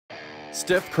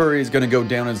Steph Curry is going to go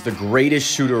down as the greatest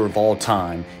shooter of all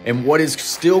time, and what is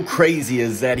still crazy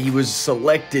is that he was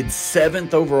selected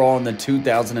 7th overall in the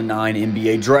 2009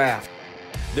 NBA Draft.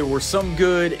 There were some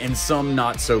good and some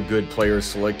not so good players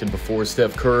selected before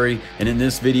Steph Curry, and in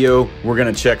this video, we're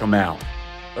going to check them out.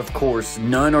 Of course,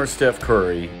 none are Steph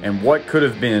Curry, and what could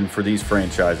have been for these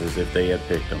franchises if they had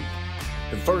picked him.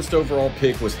 The first overall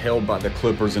pick was held by the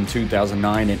Clippers in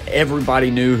 2009, and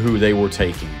everybody knew who they were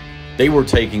taking. They were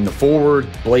taking the forward,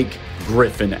 Blake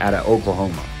Griffin, out of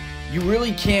Oklahoma. You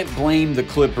really can't blame the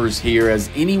Clippers here,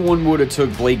 as anyone would have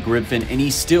took Blake Griffin, and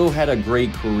he still had a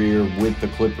great career with the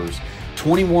Clippers.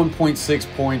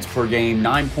 21.6 points per game,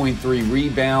 9.3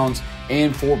 rebounds,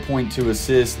 and 4.2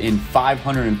 assists in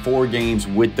 504 games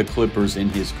with the Clippers in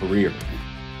his career.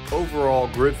 Overall,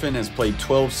 Griffin has played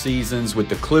 12 seasons with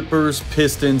the Clippers,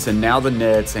 Pistons, and now the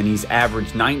Nets, and he's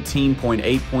averaged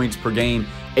 19.8 points per game,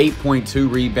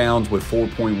 8.2 rebounds with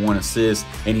 4.1 assists,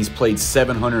 and he's played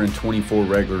 724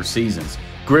 regular seasons.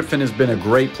 Griffin has been a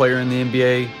great player in the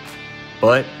NBA,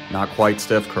 but not quite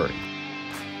Steph Curry.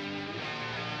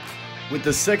 With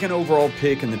the second overall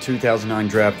pick in the 2009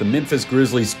 draft, the Memphis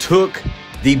Grizzlies took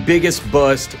the biggest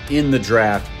bust in the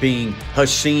draft, being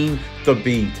Hasheem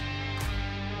Thabeet.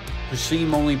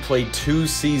 Hasheem only played 2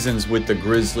 seasons with the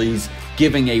Grizzlies,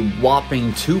 giving a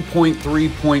whopping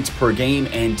 2.3 points per game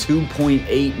and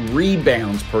 2.8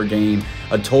 rebounds per game,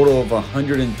 a total of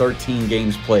 113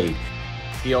 games played.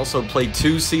 He also played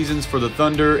 2 seasons for the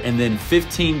Thunder, and then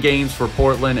 15 games for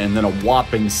Portland, and then a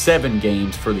whopping 7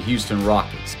 games for the Houston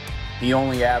Rockets. He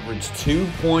only averaged 2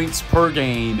 points per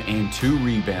game and 2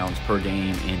 rebounds per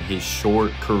game in his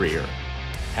short career.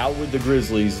 How would the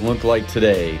Grizzlies look like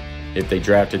today if they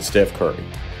drafted Steph Curry?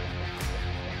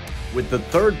 With the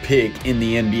third pick in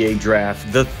the NBA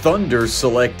draft, the Thunder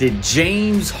selected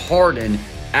James Harden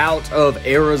out of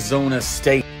Arizona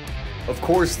State. Of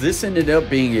course, this ended up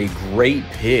being a great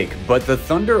pick, but the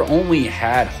Thunder only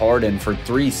had Harden for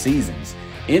 3 seasons.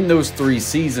 In those 3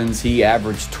 seasons, he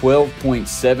averaged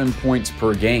 12.7 points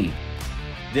per game.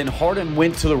 Then Harden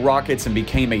went to the Rockets and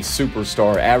became a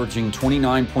superstar, averaging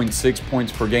 29.6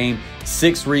 points per game,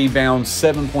 6 rebounds,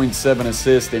 7.7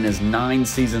 assists in his 9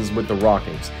 seasons with the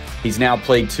Rockets. He's now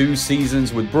played 2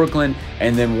 seasons with Brooklyn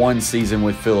and then 1 season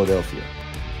with Philadelphia.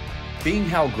 Being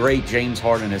how great James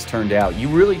Harden has turned out, you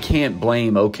really can't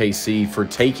blame OKC for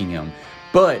taking him,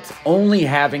 but only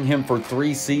having him for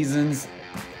 3 seasons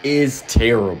is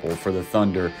terrible for the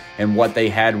Thunder and what they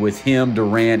had with him,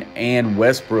 Durant, and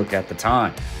Westbrook at the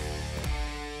time.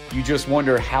 You just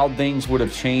wonder how things would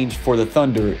have changed for the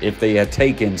Thunder if they had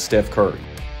taken Steph Curry.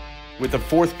 With the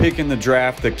 4th pick in the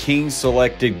draft, the Kings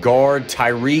selected guard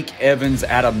Tyreke Evans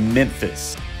out of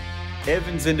Memphis.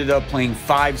 Evans ended up playing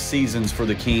 5 seasons for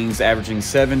the Kings, averaging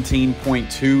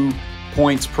 17.2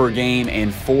 points per game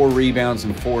and 4 rebounds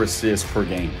and 4 assists per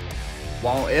game.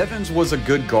 While Evans was a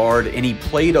good guard and he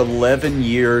played 11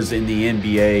 years in the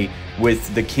NBA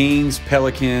with the Kings,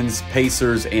 Pelicans,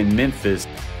 Pacers, and Memphis,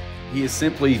 he is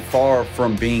simply far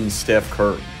from being Steph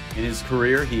Curry. In his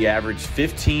career, he averaged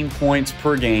 15 points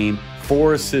per game,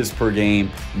 4 assists per game,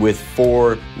 with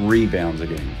 4 rebounds a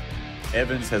game.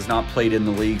 Evans has not played in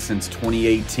the league since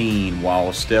 2018,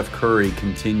 while Steph Curry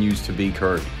continues to be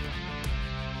Curry.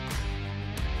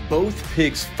 Both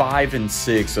picks 5 and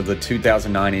 6 of the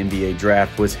 2009 NBA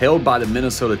draft was held by the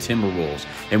Minnesota Timberwolves,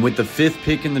 and with the 5th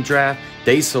pick in the draft,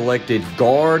 they selected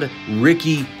guard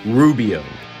Ricky Rubio.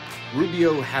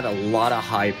 Rubio had a lot of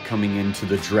hype coming into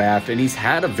the draft, and he's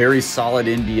had a very solid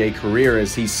NBA career,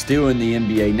 as he's still in the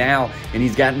NBA now, and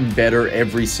he's gotten better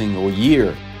every single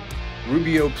year.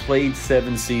 Rubio played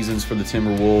 7 seasons for the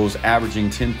Timberwolves, averaging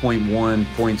 10.1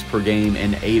 points per game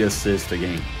and 8 assists a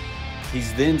game.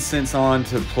 He's then since on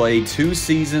to play 2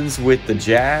 seasons with the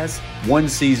Jazz, 1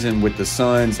 season with the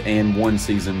Suns, and 1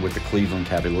 season with the Cleveland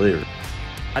Cavaliers.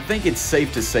 I think it's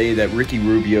safe to say that Ricky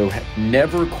Rubio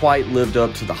never quite lived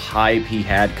up to the hype he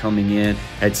had coming in,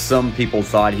 as some people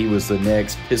thought he was the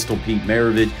next Pistol Pete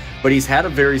Maravich, but he's had a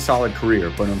very solid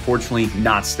career, but unfortunately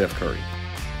not Steph Curry.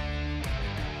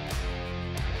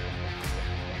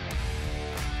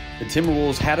 The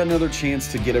Timberwolves had another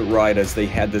chance to get it right, as they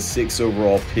had the 6th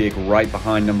overall pick right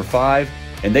behind number 5,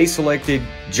 and they selected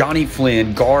Johnny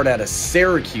Flynn, guard out of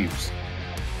Syracuse.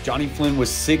 Johnny Flynn was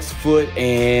 6 foot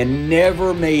and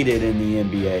never made it in the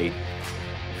NBA.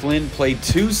 Flynn played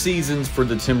 2 seasons for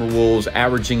the Timberwolves,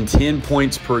 averaging 10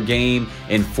 points per game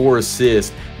and 4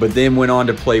 assists, but then went on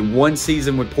to play 1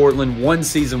 season with Portland, 1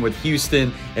 season with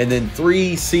Houston, and then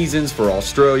 3 seasons for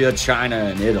Australia, China,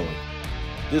 and Italy.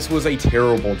 This was a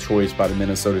terrible choice by the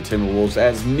Minnesota Timberwolves,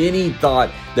 as many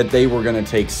thought that they were going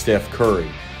to take Steph Curry.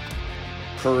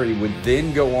 Curry would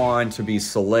then go on to be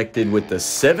selected with the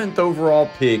 7th overall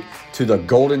pick to the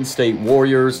Golden State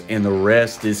Warriors, and the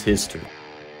rest is history.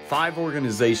 5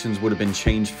 organizations would have been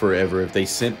changed forever if they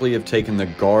simply have taken the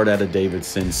guard out of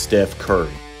Davidson, Steph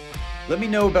Curry. Let me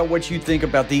know about what you think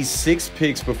about these 6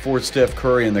 picks before Steph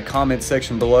Curry in the comment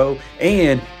section below,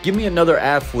 and give me another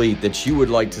athlete that you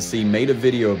would like to see made a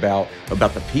video about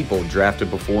the people drafted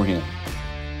before him.